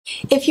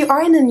If you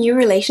are in a new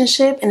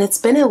relationship and it's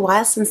been a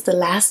while since the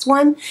last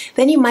one,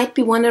 then you might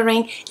be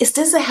wondering, is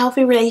this a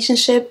healthy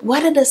relationship?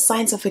 What are the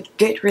signs of a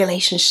good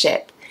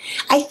relationship?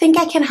 I think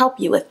I can help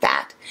you with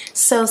that.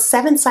 So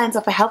 7 signs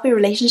of a healthy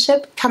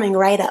relationship coming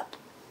right up.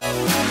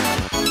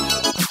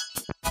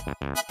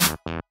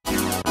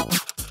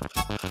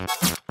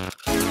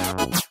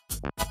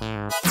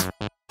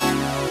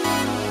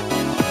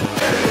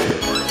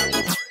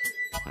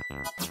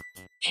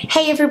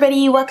 Hey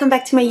everybody, welcome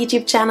back to my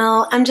YouTube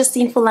channel. I'm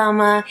Justine,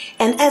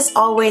 and as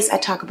always I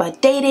talk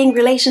about dating,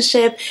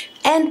 relationship,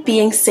 and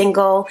being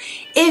single.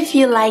 If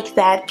you like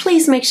that,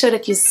 please make sure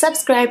that you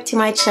subscribe to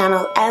my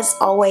channel as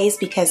always,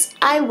 because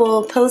I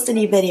will post a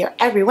new video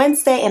every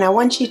Wednesday and I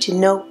want you to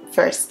know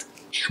first.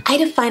 I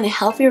define a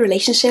healthy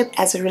relationship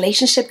as a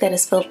relationship that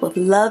is filled with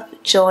love,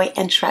 joy,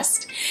 and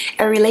trust.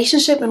 A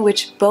relationship in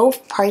which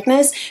both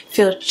partners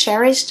feel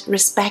cherished,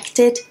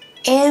 respected,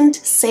 and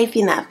safe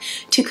enough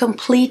to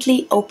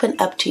completely open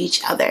up to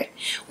each other.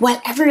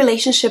 While every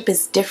relationship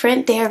is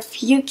different, there are a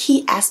few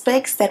key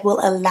aspects that will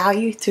allow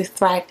you to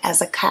thrive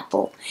as a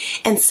couple,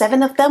 and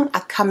 7 of them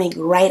are coming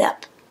right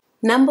up.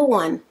 Number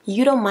 1,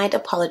 you don't mind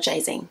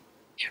apologizing.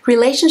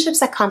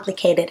 Relationships are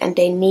complicated and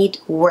they need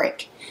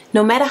work.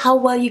 No matter how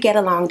well you get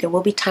along, there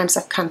will be times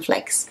of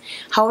conflicts.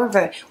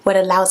 However, what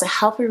allows a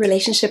healthy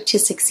relationship to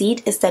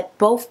succeed is that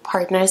both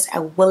partners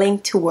are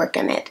willing to work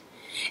on it.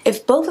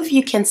 If both of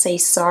you can say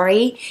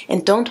sorry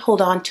and don't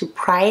hold on to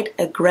pride,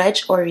 a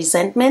grudge, or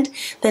resentment,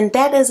 then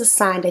that is a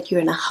sign that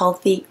you're in a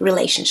healthy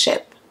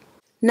relationship.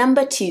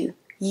 Number 2,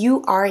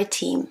 you are a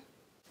team.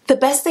 The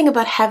best thing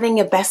about having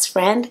a best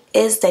friend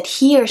is that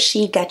he or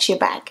she got your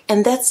back,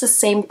 and that's the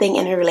same thing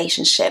in a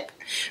relationship.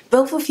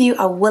 Both of you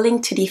are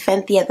willing to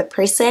defend the other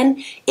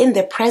person in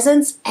their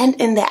presence and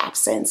in their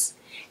absence.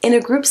 In a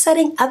group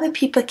setting, other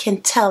people can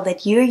tell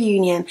that you're a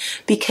union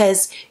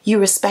because you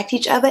respect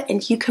each other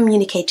and you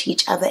communicate to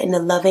each other in a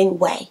loving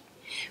way.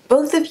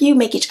 Both of you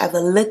make each other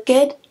look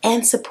good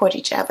and support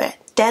each other.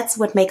 That's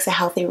what makes a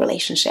healthy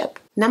relationship.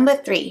 Number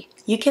 3,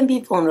 you can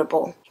be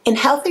vulnerable. In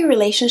healthy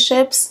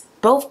relationships,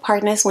 both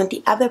partners want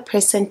the other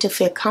person to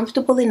feel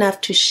comfortable enough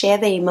to share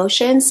their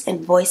emotions and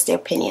voice their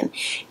opinion,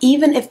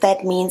 even if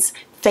that means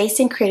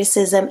facing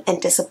criticism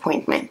and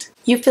disappointment.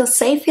 You feel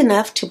safe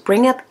enough to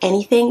bring up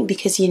anything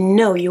because you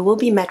know you will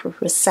be met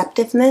with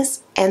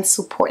receptiveness and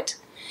support.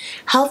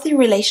 Healthy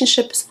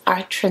relationships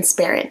are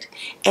transparent,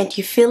 and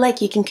you feel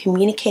like you can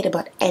communicate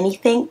about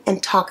anything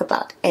and talk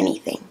about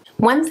anything.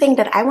 One thing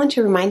that I want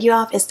to remind you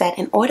of is that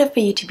in order for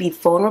you to be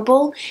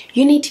vulnerable,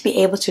 you need to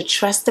be able to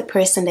trust the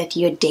person that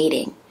you're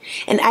dating.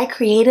 And I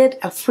created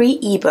a free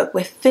ebook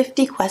with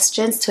 50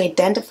 questions to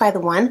identify the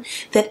one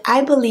that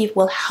I believe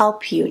will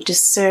help you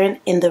discern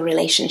in the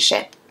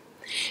relationship.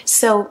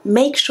 So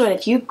make sure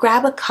that you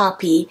grab a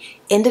copy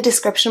in the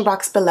description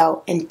box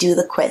below and do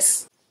the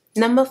quiz.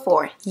 Number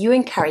 4, you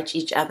encourage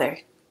each other.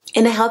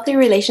 In a healthy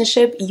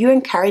relationship, you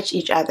encourage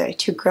each other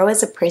to grow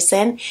as a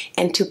person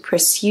and to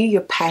pursue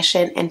your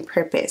passion and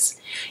purpose.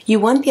 You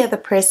want the other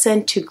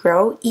person to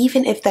grow,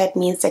 even if that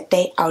means that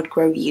they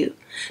outgrow you.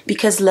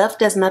 Because love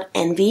does not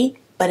envy,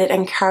 but it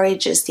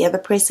encourages the other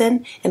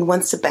person and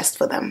wants the best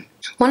for them.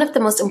 One of the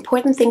most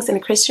important things in a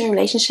Christian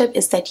relationship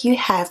is that you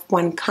have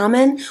one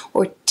common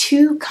or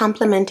 2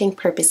 complementing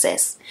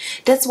purposes.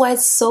 That's why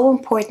it's so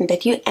important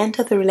that you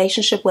enter the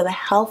relationship with a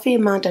healthy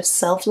amount of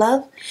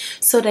self-love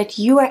so that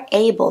you are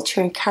able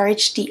to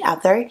encourage the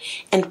other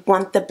and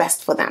want the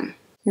best for them.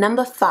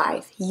 Number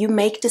 5, you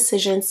make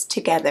decisions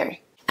together.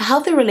 A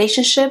healthy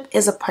relationship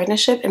is a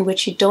partnership in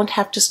which you don't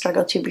have to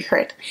struggle to be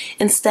hurt.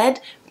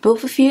 Instead,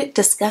 both of you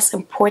discuss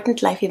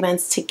important life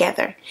events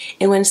together.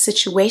 And when a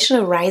situation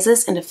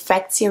arises and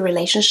affects your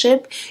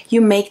relationship,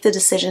 you make the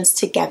decisions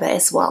together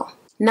as well.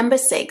 Number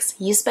 6,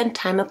 you spend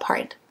time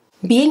apart.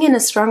 Being in a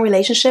strong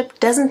relationship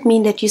doesn't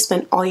mean that you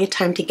spend all your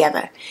time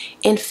together.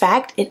 In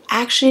fact, it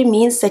actually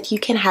means that you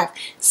can have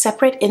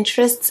separate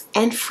interests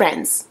and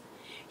friends.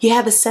 You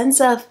have a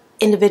sense of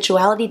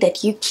individuality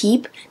that you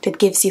keep that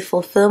gives you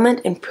fulfillment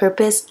and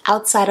purpose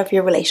outside of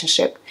your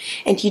relationship.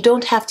 And you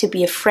don't have to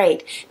be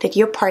afraid that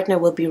your partner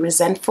will be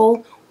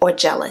resentful or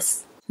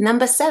jealous.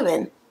 Number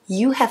 7,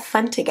 you have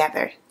fun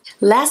together.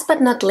 Last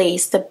but not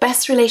least, the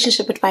best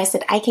relationship advice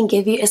that I can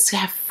give you is to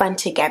have fun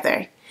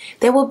together.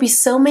 There will be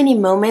so many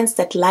moments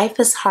that life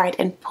is hard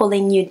and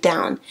pulling you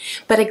down,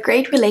 but a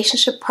great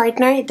relationship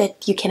partner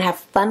that you can have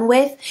fun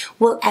with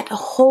will add a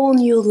whole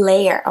new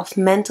layer of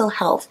mental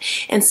health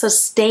and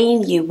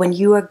sustain you when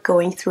you are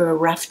going through a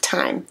rough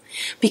time.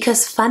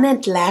 Because fun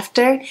and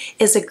laughter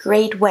is a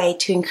great way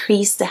to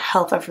increase the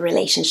health of a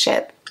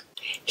relationship.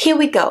 Here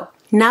we go.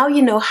 Now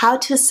you know how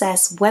to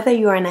assess whether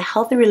you are in a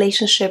healthy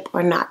relationship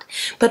or not.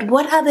 But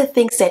what are the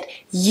things that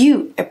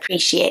you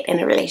appreciate in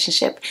a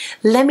relationship?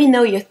 Let me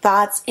know your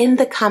thoughts in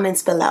the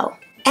comments below.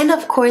 And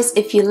of course,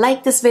 if you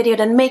like this video,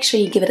 then make sure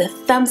you give it a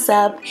thumbs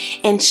up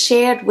and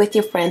share it with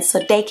your friends so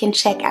they can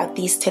check out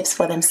these tips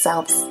for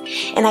themselves.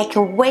 And I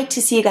can wait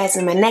to see you guys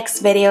in my next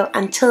video.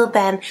 Until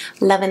then,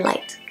 love and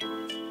light.